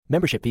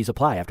Membership fees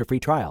apply after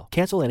free trial.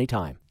 Cancel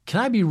anytime. Can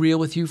I be real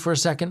with you for a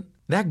second?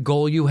 That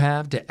goal you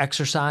have to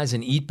exercise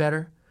and eat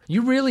better,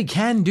 you really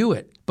can do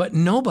it, but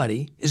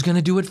nobody is going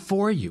to do it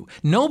for you.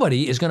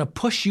 Nobody is going to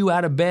push you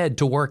out of bed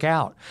to work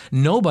out.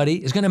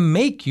 Nobody is going to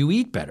make you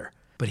eat better.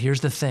 But here's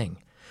the thing.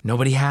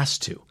 Nobody has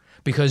to,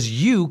 because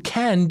you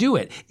can do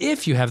it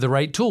if you have the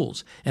right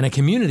tools and a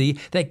community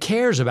that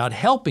cares about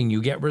helping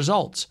you get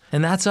results.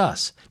 And that's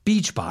us,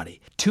 Beachbody.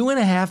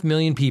 2.5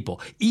 million people,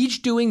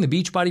 each doing the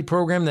Beachbody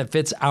program that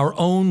fits our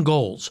own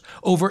goals.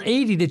 Over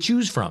 80 to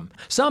choose from,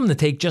 some that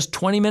take just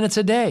 20 minutes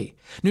a day.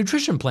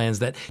 Nutrition plans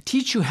that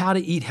teach you how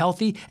to eat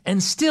healthy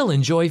and still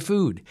enjoy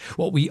food.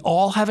 What we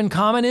all have in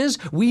common is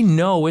we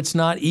know it's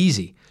not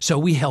easy, so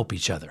we help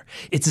each other.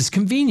 It's as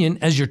convenient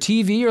as your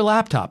TV or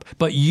laptop,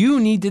 but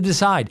you need to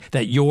decide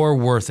that you're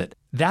worth it.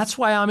 That's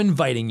why I'm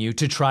inviting you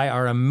to try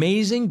our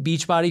amazing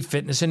Beachbody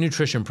fitness and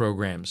nutrition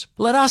programs.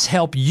 Let us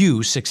help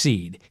you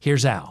succeed.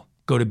 Here's how.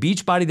 Go to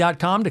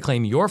Beachbody.com to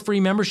claim your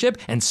free membership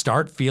and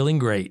start feeling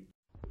great.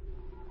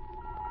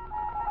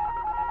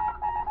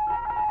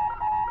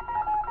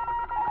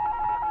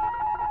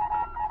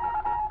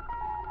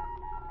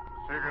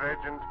 Secret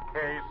Agent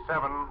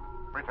K7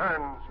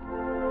 returns.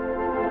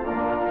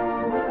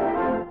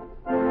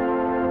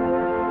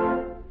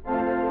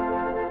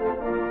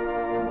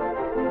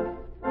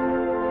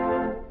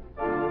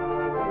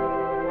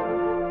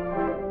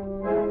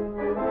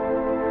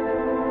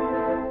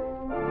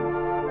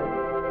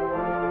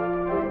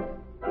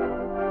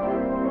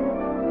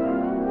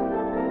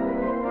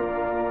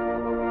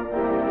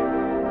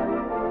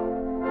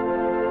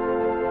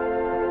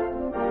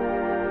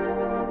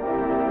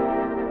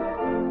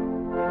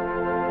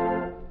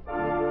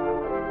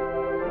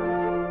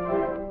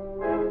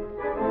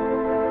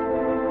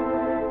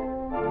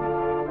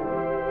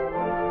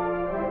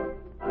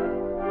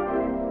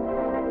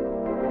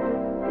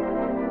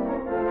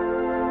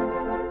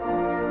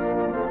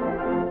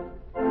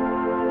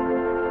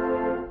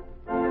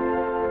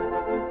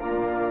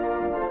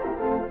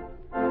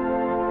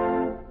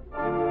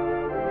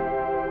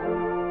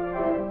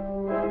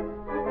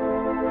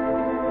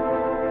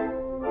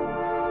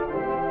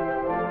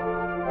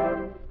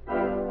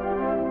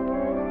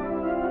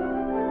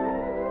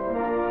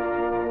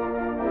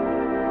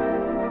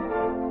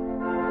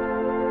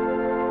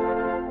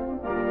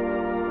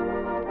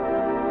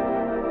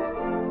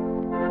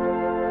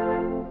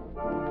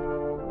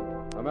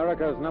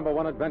 America's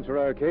 #1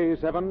 adventurer,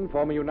 K7,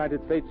 former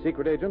United States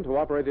secret agent who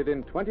operated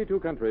in 22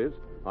 countries,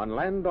 on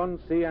land, on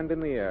sea, and in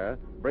the air,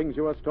 brings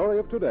you a story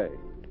of today.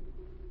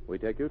 We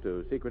take you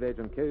to Secret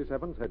Agent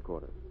K7's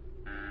headquarters.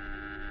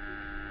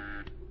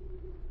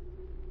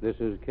 This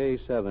is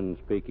K7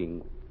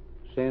 speaking.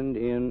 Send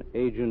in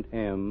Agent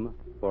M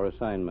for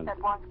assignment.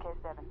 At once,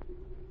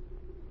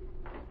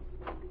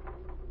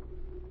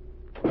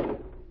 K7.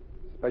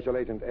 Special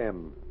Agent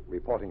M,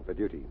 reporting for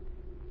duty.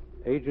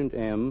 Agent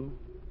M,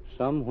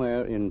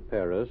 somewhere in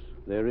Paris,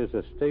 there is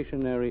a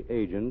stationary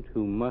agent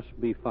who must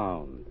be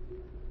found.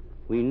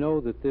 We know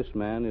that this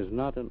man is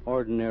not an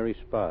ordinary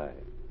spy,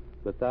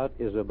 but that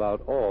is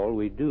about all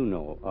we do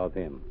know of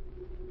him.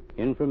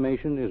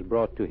 Information is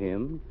brought to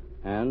him,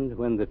 and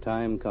when the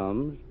time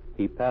comes,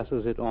 he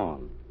passes it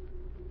on.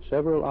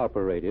 Several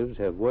operatives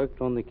have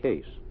worked on the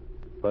case,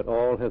 but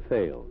all have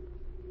failed.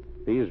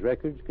 These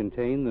records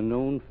contain the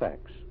known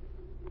facts.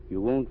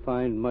 You won't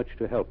find much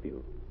to help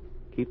you.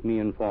 Keep me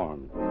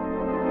informed.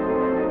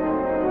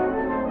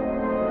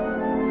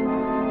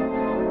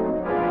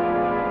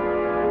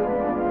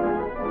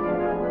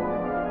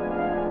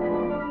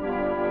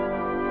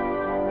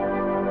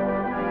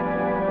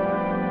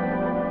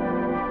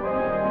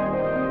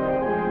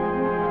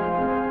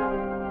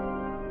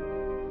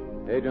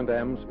 Agent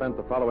M spent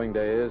the following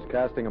days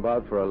casting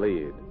about for a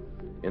lead.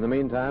 In the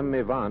meantime,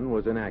 Yvonne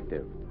was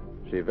inactive.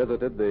 She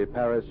visited the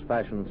Paris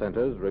fashion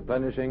centers,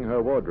 replenishing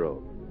her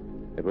wardrobe.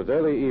 It was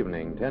early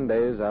evening, 10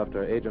 days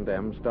after Agent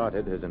M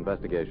started his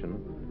investigation,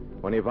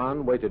 when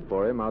Yvonne waited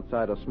for him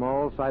outside a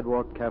small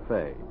sidewalk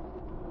cafe.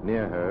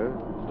 Near her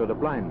stood a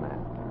blind man.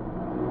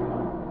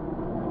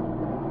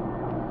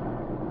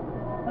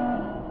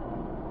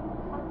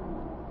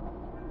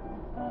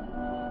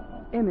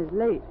 M is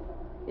late.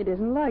 It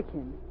isn't like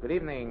him. Good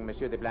evening,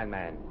 Monsieur the Blind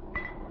Man.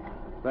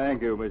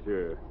 Thank you,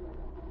 monsieur.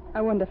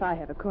 I wonder if I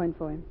have a coin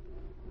for him.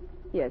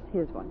 Yes,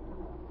 here's one.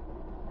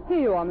 Here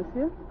you are,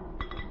 monsieur.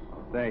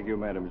 Thank you,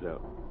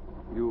 mademoiselle.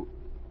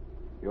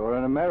 You're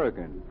an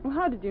American. Well,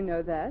 how did you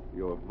know that?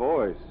 Your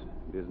voice.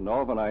 It isn't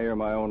often I hear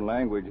my own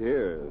language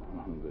here.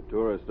 The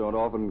tourists don't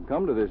often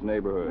come to this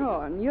neighborhood.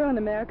 Oh, and you're an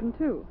American,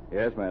 too.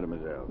 Yes,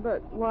 mademoiselle.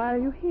 But why are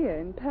you here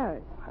in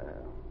Paris?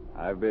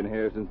 I've been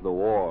here since the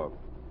war.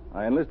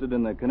 I enlisted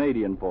in the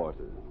Canadian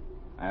forces.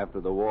 After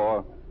the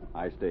war,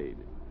 I stayed.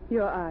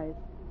 Your eyes.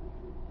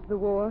 The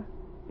war?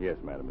 Yes,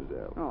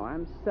 mademoiselle. Oh,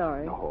 I'm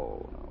sorry.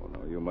 No,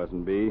 you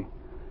mustn't be.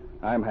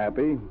 I'm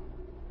happy.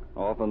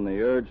 Often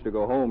the urge to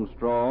go home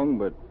strong,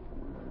 but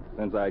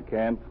since I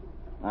can't,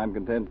 I'm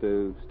content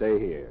to stay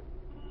here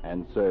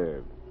and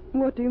serve.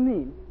 What do you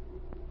mean?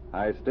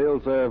 I still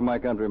serve my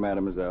country,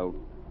 mademoiselle.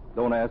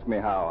 Don't ask me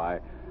how.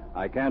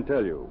 I can't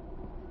tell you.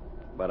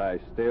 But I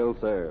still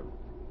serve.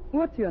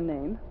 What's your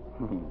name?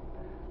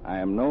 I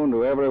am known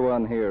to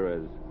everyone here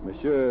as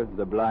Monsieur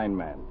the Blind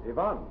Man.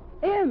 Ivan.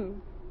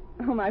 M.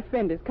 Oh, my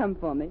friend has come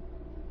for me.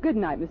 Good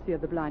night, Monsieur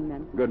the Blind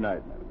Man. Good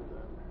night,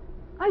 mademoiselle.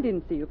 I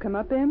didn't see you come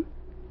up, M.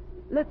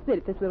 Let's sit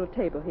at this little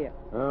table here.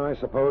 Oh, I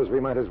suppose we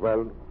might as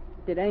well.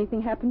 Did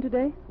anything happen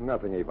today?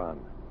 Nothing, Ivan.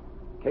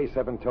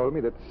 K7 told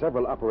me that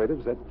several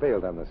operatives had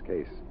failed on this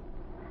case.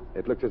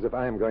 It looks as if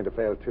I am going to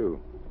fail, too.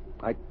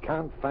 I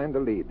can't find a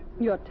lead.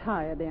 You're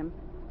tired, M.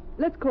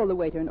 Let's call the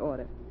waiter and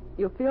order.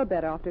 You'll feel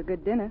better after a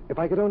good dinner. If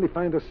I could only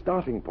find a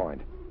starting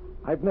point.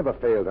 I've never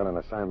failed on an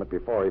assignment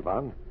before,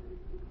 Ivan.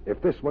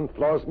 If this one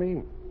floors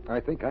me, I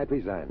think I'd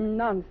resign.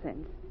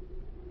 Nonsense.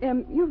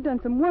 M, you've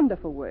done some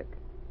wonderful work.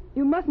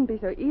 You mustn't be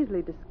so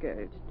easily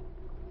discouraged.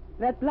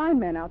 That blind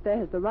man out there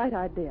has the right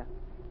idea.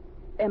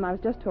 M, I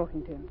was just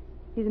talking to him.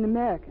 He's an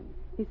American.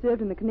 He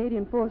served in the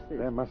Canadian forces.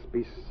 There must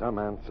be some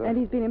answer. And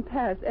he's been in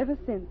Paris ever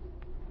since.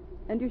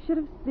 And you should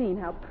have seen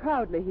how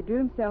proudly he drew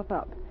himself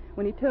up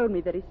when he told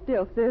me that he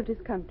still served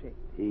his country.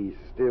 He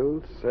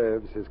still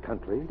serves his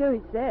country? So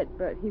he said,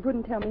 but he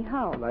wouldn't tell me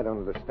how. Well, I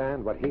don't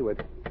understand what he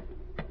would...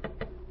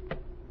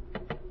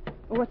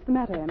 What's the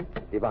matter, Em?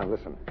 Ivan,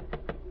 listen.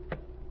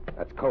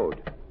 That's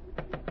code.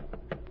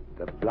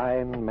 The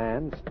blind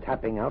man's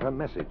tapping out a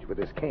message with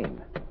his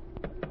cane.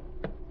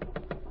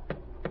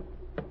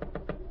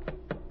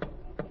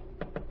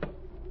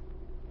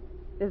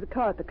 There's a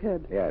car at the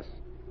curb. Yes.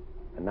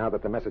 And now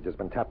that the message has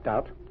been tapped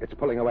out, it's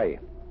pulling away.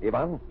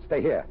 Ivan,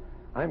 stay here.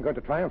 I'm going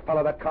to try and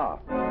follow that car.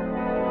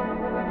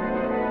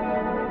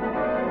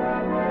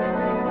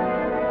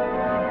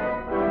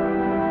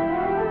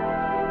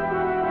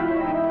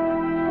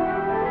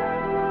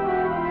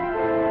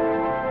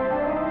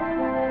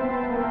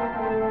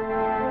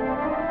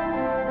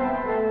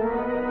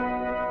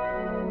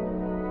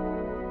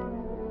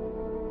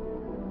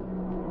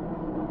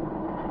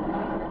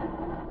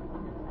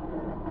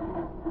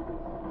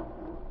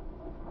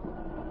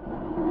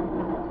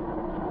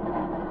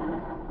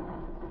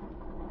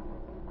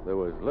 There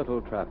was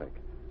little traffic,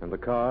 and the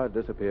car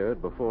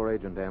disappeared before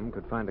Agent M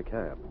could find a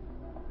cab.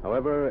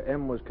 However,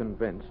 M was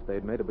convinced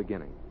they'd made a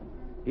beginning.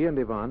 He and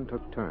Ivan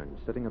took turns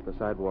sitting at the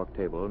sidewalk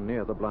table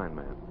near the blind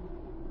man.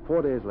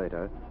 4 days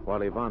later,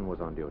 while Ivan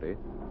was on duty,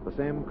 the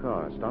same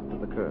car stopped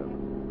at the curb.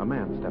 A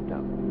man stepped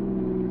out.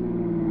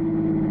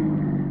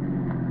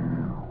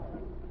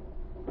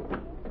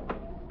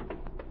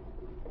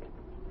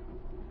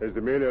 Has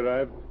the mail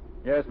arrived?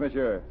 Yes,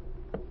 monsieur.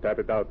 Tap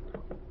it out.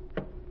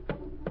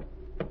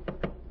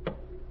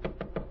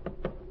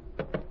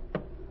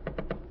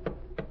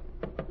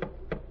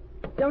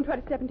 Don't try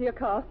to step into your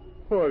car.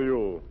 Who are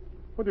you?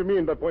 What do you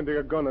mean by pointing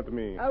a gun at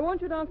me? I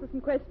want you to answer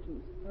some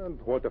questions. And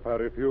what if I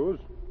refuse?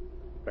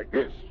 Like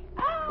this.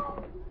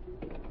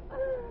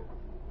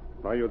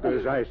 Now you do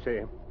as I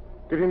say.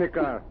 Get in the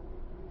car.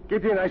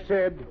 Get in, I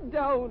said.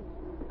 Don't.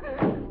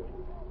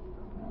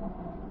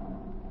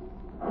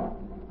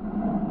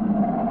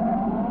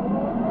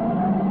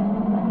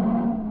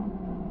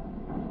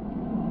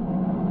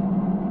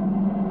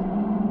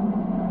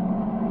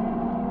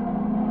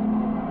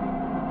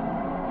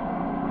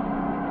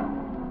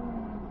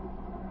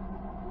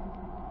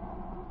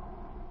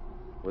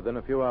 Within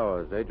a few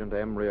hours, Agent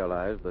M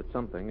realized that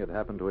something had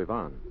happened to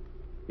Ivan.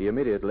 He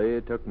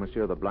immediately took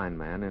Monsieur the Blind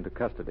Man into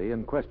custody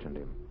and questioned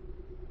him.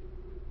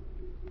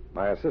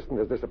 My assistant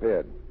has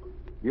disappeared.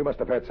 You must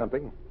have heard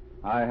something.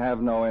 I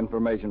have no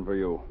information for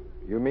you.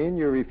 You mean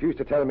you refuse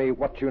to tell me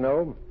what you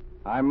know?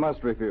 I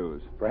must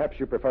refuse. Perhaps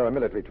you prefer a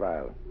military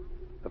trial.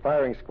 The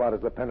firing squad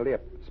is the penalty a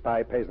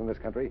spy pays in this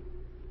country.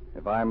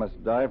 If I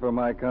must die for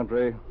my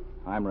country,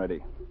 I'm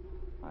ready.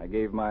 I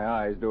gave my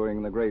eyes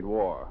during the Great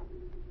War.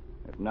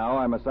 If now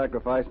I must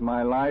sacrifice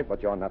my life...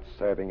 But you're not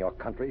serving your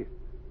country.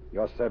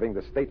 You're serving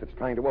the state that's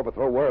trying to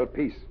overthrow world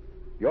peace.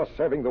 You're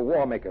serving the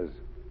war makers.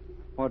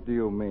 What do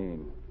you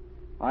mean?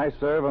 I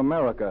serve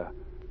America.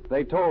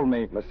 They told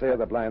me... Monsieur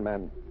the Blind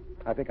Man,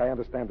 I think I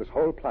understand this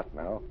whole plot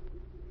now.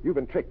 You've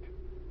been tricked.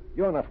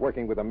 You're not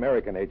working with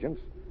American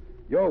agents.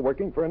 You're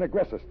working for an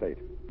aggressor state.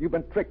 You've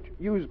been tricked,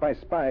 used by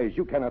spies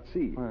you cannot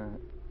see.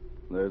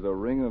 There's a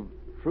ring of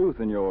truth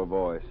in your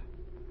voice.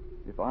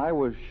 If I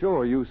was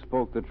sure you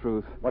spoke the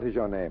truth... What is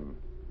your name?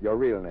 Your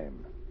real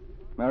name?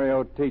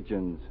 Mario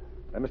Tietjens.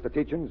 Mr.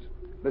 Tietjens,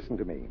 listen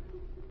to me.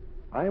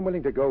 I am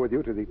willing to go with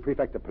you to the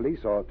prefect of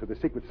police or to the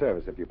Secret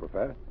Service, if you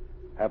prefer.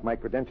 Have my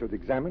credentials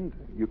examined.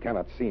 You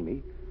cannot see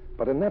me.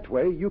 But in that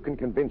way, you can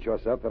convince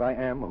yourself that I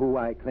am who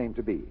I claim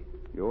to be.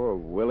 You're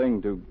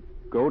willing to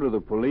go to the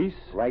police?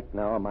 Right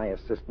now, my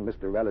assistant,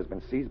 Mr. Rell, has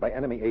been seized by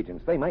enemy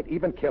agents. They might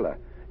even kill her.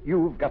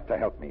 You've got to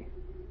help me.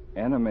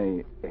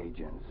 Enemy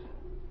agents?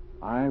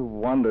 I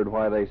wondered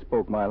why they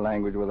spoke my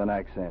language with an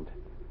accent.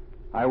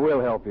 I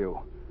will help you.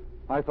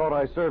 I thought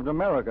I served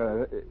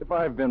America. If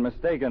I've been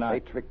mistaken, They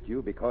tricked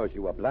you because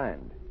you were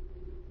blind.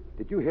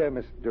 Did you hear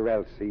Miss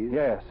Durrell seized?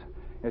 Yes.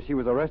 As she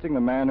was arresting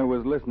the man who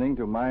was listening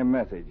to my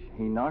message,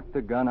 he knocked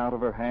the gun out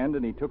of her hand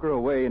and he took her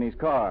away in his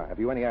car. Have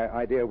you any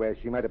idea where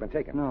she might have been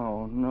taken?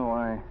 No,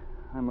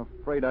 I'm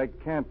afraid I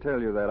can't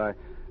tell you that.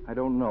 I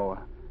don't know.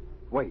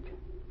 Wait.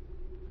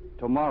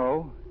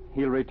 Tomorrow,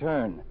 he'll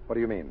return. What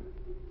do you mean?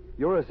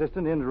 Your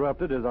assistant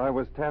interrupted as I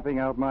was tapping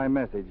out my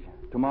message.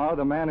 Tomorrow,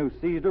 the man who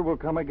seized her will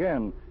come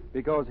again,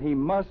 because he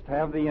must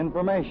have the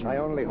information. I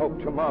only hope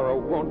tomorrow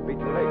won't be too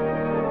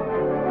late.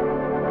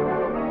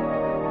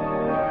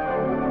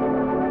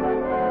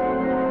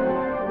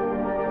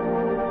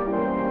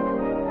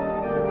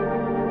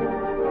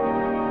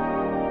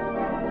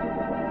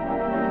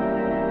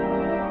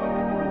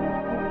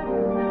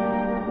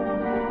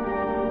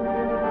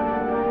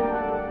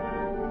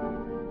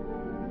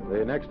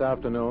 The next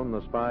afternoon,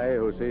 the spy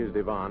who seized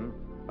Ivan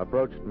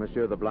approached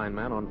Monsieur the Blind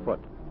Man on foot.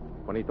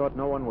 When he thought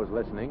no one was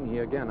listening, he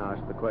again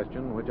asked the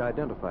question which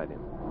identified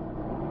him.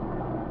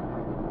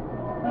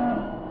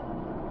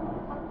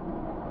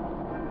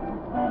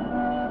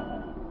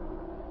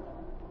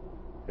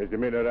 Has the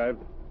maid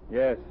arrived?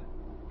 Yes.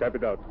 Tap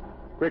it out.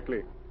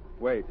 Quickly.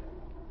 Wait.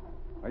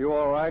 Are you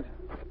all right?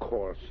 Of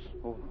course.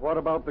 Well, what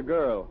about the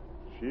girl?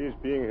 She's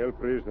being held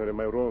prisoner in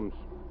my rooms.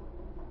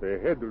 The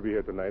head will be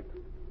here tonight.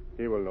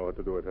 He will know what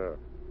to do with her.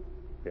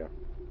 Here.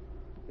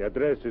 The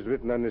address is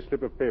written on this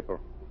slip of paper.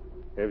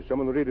 Have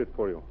someone read it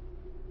for you.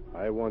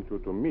 I want you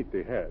to meet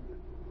the head.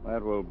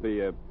 That will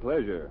be a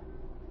pleasure.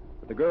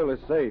 But the girl is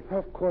safe.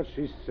 Of course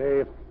she's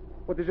safe.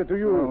 What is it to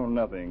you? Oh,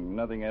 nothing.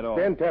 Nothing at all.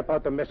 Then tap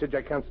out the message.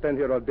 I can't stand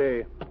here all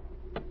day.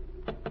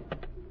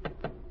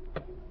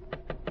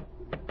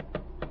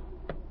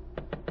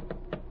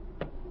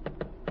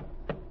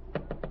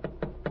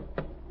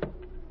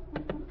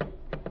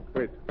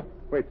 Wait.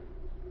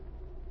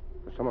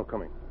 There's someone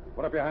coming.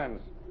 Put up your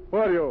hands. Who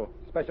are you?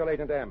 Special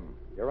Agent M.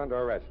 You're under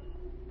arrest.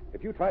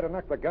 If you try to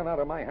knock the gun out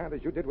of my hand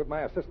as you did with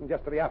my assistant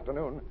yesterday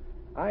afternoon,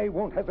 I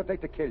won't hesitate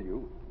to kill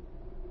you.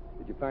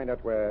 Did you find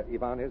out where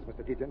Ivan is,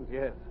 Mr. Tietjens?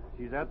 Yes.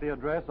 She's at the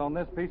address on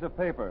this piece of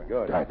paper.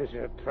 Good. That is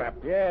a trap.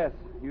 Yes.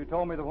 You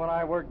told me that when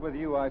I worked with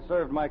you, I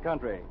served my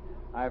country.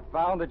 I've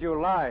found that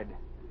you lied.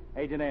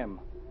 Agent M,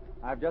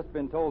 I've just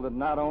been told that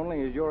not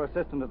only is your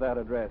assistant at that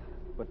address,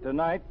 but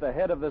tonight the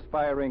head of the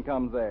spy ring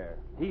comes there.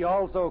 He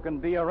also can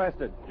be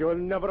arrested. You'll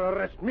never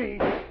arrest me.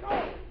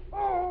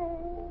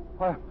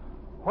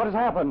 What has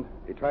happened?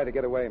 He tried to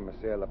get away,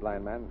 Monsieur the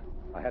Blind Man.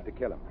 I had to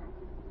kill him.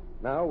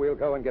 Now we'll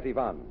go and get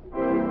Ivan.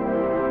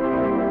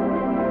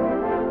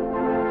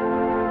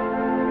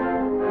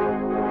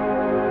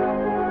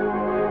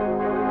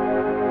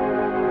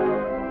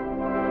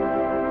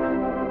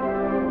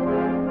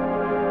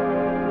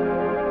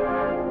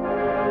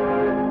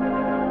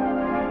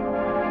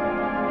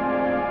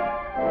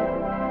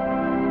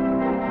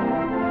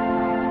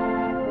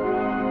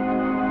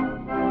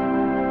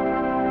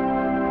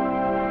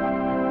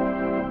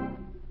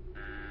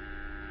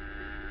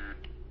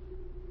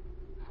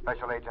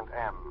 Special Agent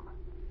M,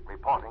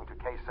 reporting to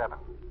K7.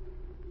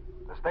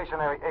 The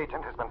stationary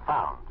agent has been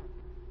found.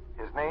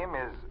 His name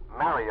is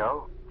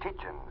Mario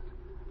Tietjens,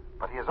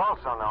 but he is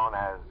also known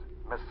as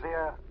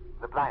Monsieur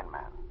the Blind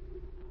Man.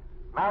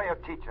 Mario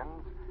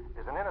Tietjens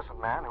is an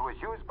innocent man who was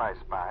used by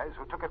spies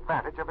who took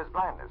advantage of his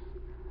blindness.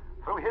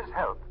 Through his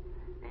help,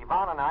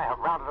 Ivan and I have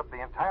rounded up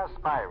the entire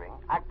spy ring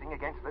acting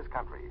against this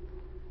country.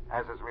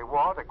 As his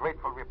reward, a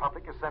grateful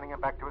republic is sending him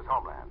back to his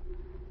homeland.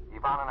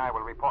 Ivan and I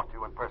will report to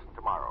you in person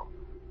tomorrow.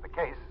 The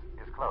case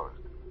is closed.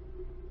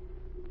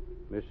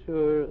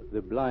 Monsieur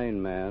the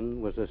Blind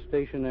Man was a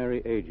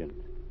stationary agent.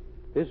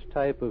 This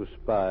type of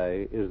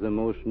spy is the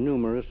most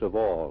numerous of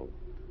all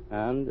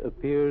and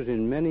appears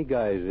in many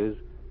guises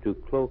to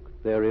cloak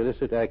their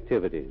illicit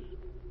activities.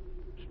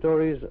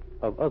 Stories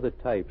of other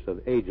types of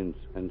agents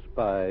and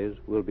spies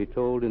will be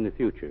told in the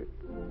future.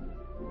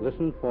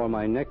 Listen for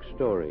my next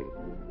story.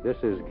 This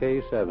is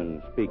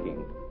K7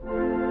 speaking.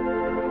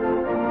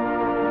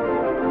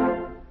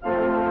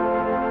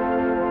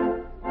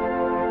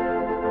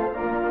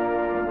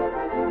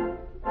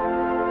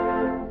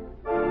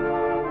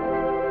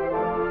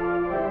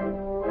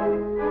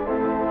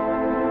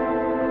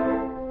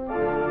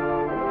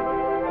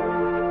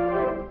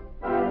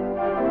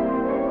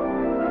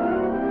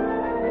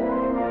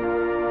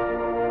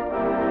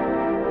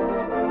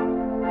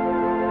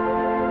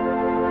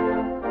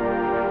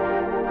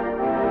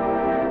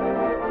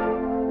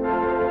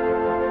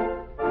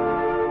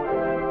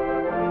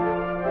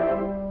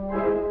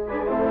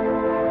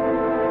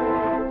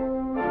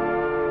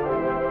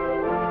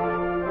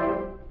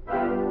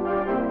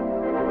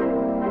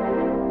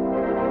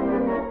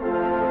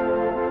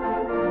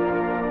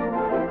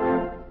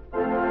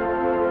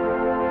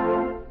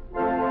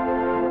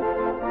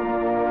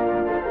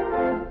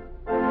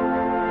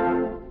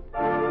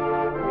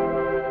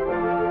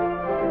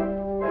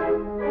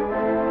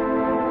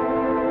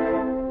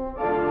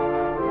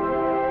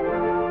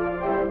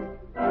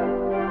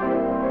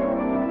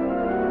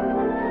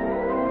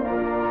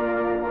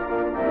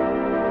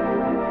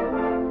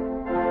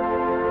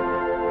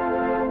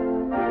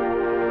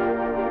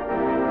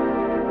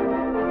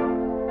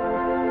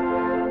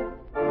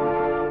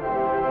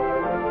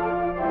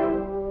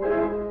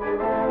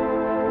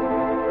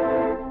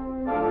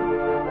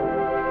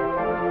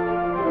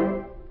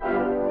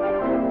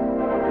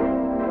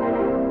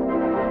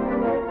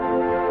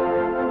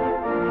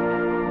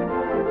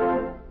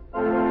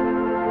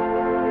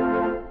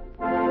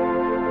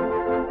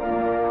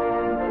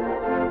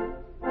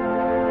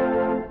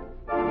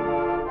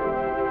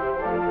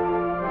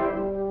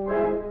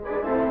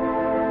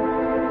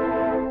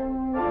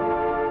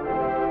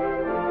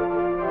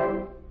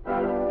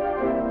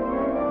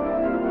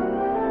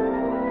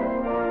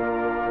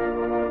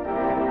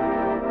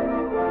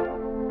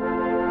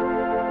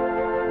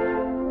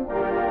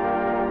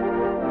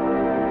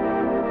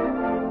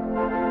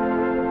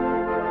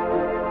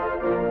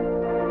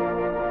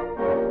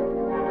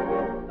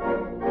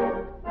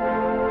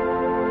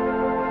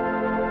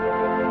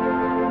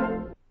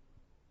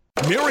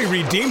 Mary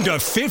redeemed a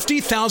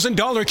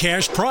 $50,000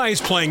 cash prize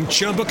playing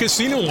Chumba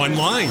Casino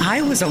online.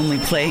 I was only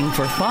playing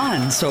for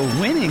fun, so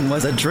winning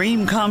was a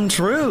dream come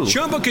true.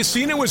 Chumba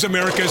Casino is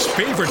America's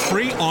favorite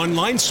free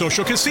online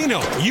social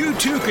casino. You,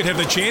 too, could have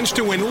the chance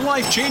to win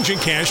life-changing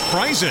cash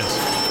prizes.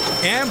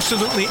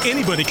 Absolutely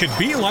anybody could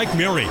be like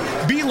Mary.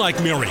 Be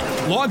like Mary.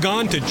 Log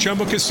on to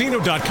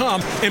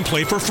ChumbaCasino.com and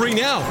play for free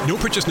now. No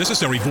purchase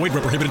necessary. Void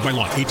where prohibited by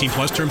law. 18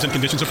 plus terms and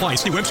conditions apply.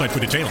 See website for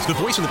details. The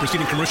voice in the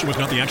preceding commercial was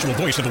not the actual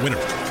voice of the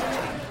winner.